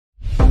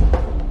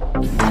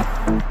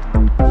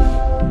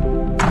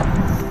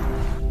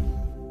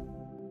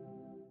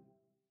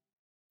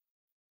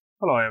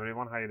Hello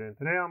everyone, how are you doing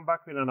today? I'm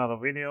back with another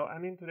video,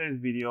 and in today's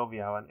video we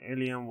have an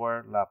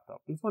Alienware laptop.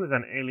 This one is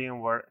an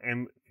Alienware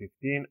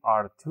M15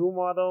 R2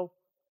 model,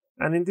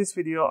 and in this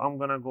video I'm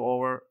gonna go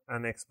over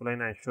and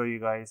explain and show you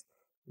guys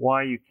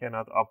why you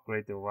cannot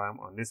upgrade the RAM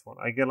on this one.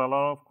 I get a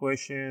lot of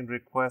questions,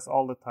 requests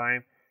all the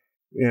time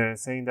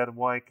saying that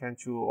why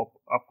can't you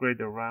upgrade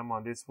the RAM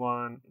on this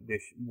one?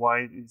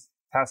 Why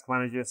Task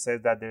Manager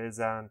said that there is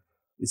a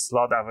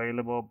slot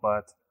available,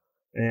 but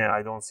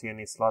I don't see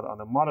any slot on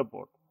the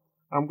motherboard.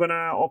 I'm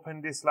gonna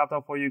open this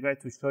laptop for you guys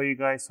to show you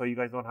guys, so you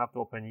guys don't have to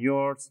open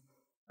yours,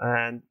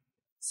 and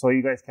so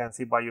you guys can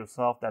see by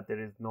yourself that there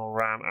is no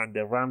RAM. And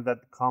the RAM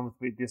that comes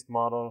with this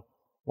model,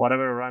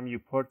 whatever RAM you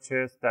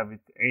purchase, that with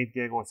 8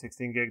 gig or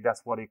 16 gig,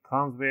 that's what it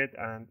comes with,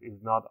 and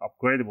is not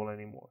upgradable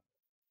anymore.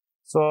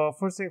 So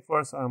first thing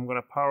first, I'm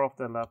gonna power off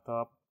the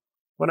laptop.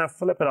 I'm gonna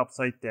flip it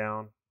upside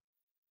down,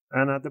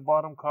 and at the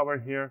bottom cover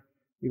here,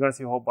 you're gonna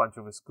see a whole bunch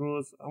of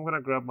screws. I'm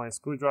gonna grab my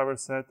screwdriver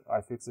set.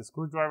 UFIXTEK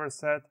screwdriver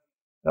set.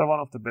 They're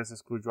one of the best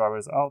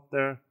screwdrivers out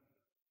there.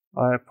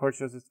 I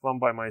purchased this one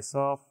by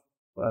myself,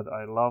 but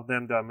I love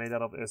them. They are made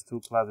out of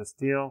S2 class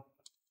steel.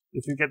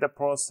 If you get the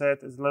Pro set,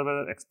 it's a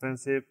little bit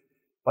expensive,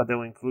 but they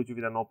will include you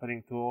with an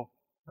opening tool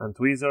and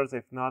tweezers.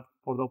 If not,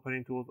 for the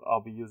opening tools, I'll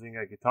be using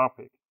a guitar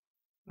pick.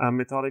 And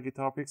metallic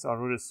guitar picks are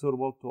really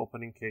suitable to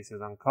opening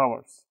cases and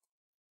covers.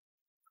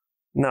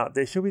 Now,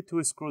 there should be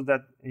 2 screws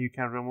that you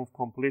can remove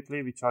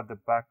completely, which are the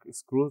back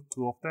screws,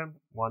 2 of them,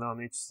 1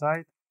 on each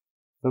side.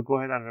 So go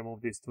ahead and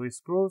remove these 2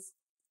 screws.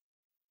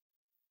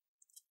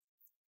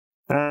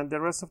 And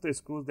the rest of the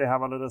screws, they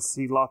have a little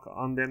C-lock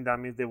on them. That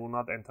means they will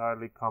not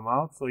entirely come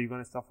out. So you're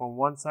going to start from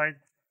one side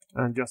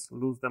and just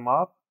loosen them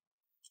up.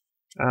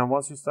 And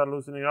once you start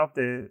loosening up,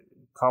 the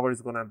cover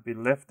is going to be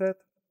lifted.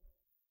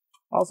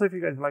 Also, if you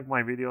guys like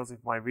my videos,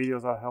 if my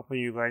videos are helping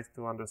you guys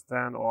to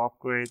understand or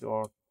upgrade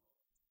or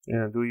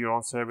do your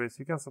own service,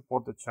 you can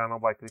support the channel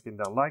by clicking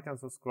that like and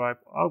subscribe.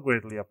 I'll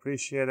greatly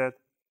appreciate it.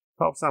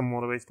 Helps and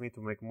motivates me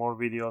to make more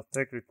videos,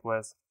 take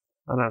requests,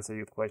 and answer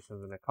your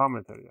questions in the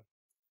comment area.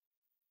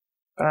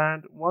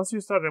 And once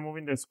you start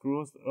removing the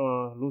screws,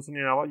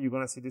 loosening out, you're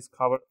going to see this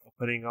cover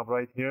opening up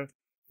right here.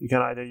 You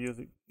can either use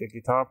the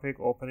guitar pick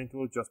opening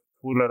tool, just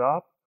pull it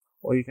up,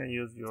 or you can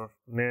use your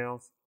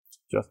nails,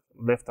 just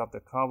lift up the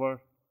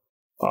cover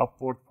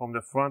upward from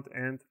the front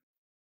end,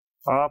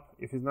 up.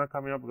 If it's not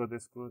coming up because the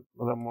screw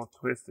a little more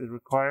twist it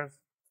requires,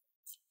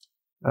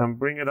 and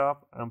bring it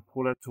up and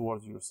pull it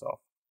towards yourself,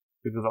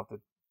 because of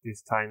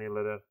these tiny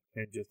little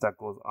hinges that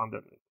goes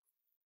underneath.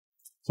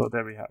 So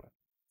there we have it.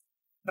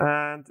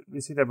 And we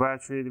see the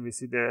battery, we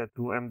see the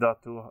 2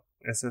 M.2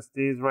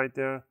 SSDs right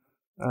there,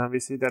 and we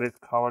see that it's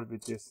covered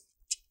with this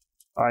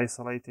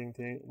isolating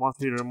thing. Once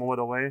we remove it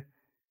away,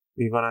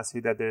 we're gonna see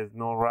that there's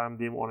no RAM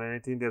DIMM or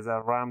anything. There's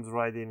a RAMs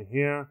right in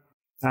here,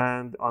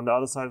 and on the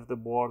other side of the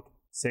board,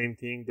 same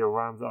thing, the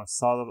RAMs are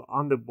soldered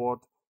on the board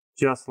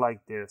just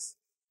like this.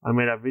 I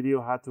made a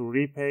video how to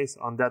repaste.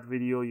 On that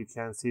video, you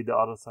can see the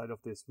other side of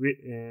this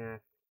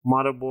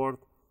motherboard,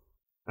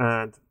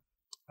 and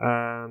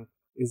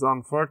it's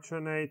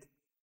unfortunate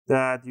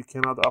that you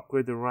cannot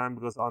upgrade the RAM,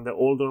 because on the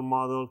older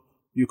model,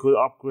 you could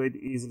upgrade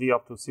easily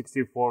up to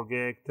 64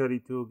 gig,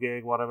 32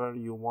 gig, whatever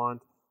you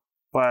want.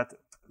 But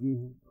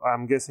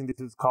I'm guessing this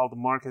is called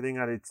marketing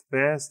at its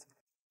best.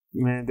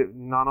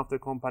 None of the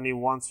company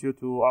wants you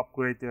to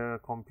upgrade their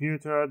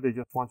computer. They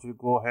just want you to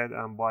go ahead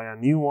and buy a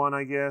new one,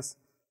 I guess.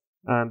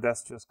 And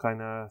that's just kind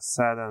of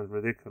sad and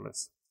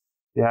ridiculous.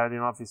 They had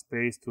enough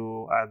space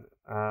to add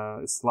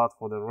a slot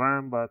for the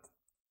RAM, but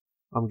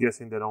I'm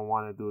guessing they don't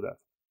want to do that.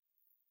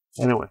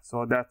 Anyway,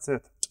 so that's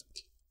it.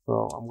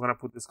 So I'm going to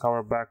put this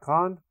cover back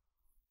on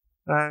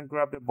and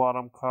grab the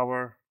bottom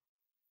cover,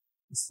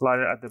 slide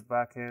it at the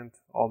back end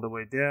all the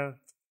way there,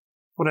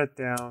 put it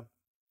down,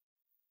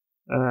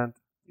 and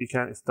you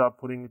can start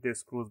putting the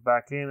screws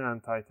back in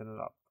and tighten it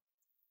up.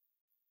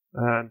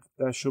 And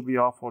that should be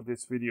all for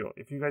this video.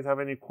 If you guys have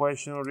any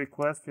question or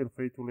requests, feel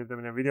free to leave them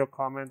in a video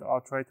comment.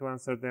 I'll try to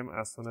answer them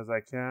as soon as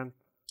I can.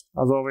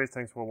 As always,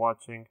 thanks for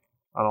watching,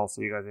 and I'll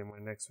see you guys in my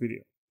next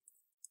video.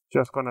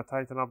 Just gonna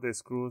tighten up the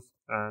screws,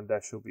 and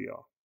that should be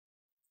all.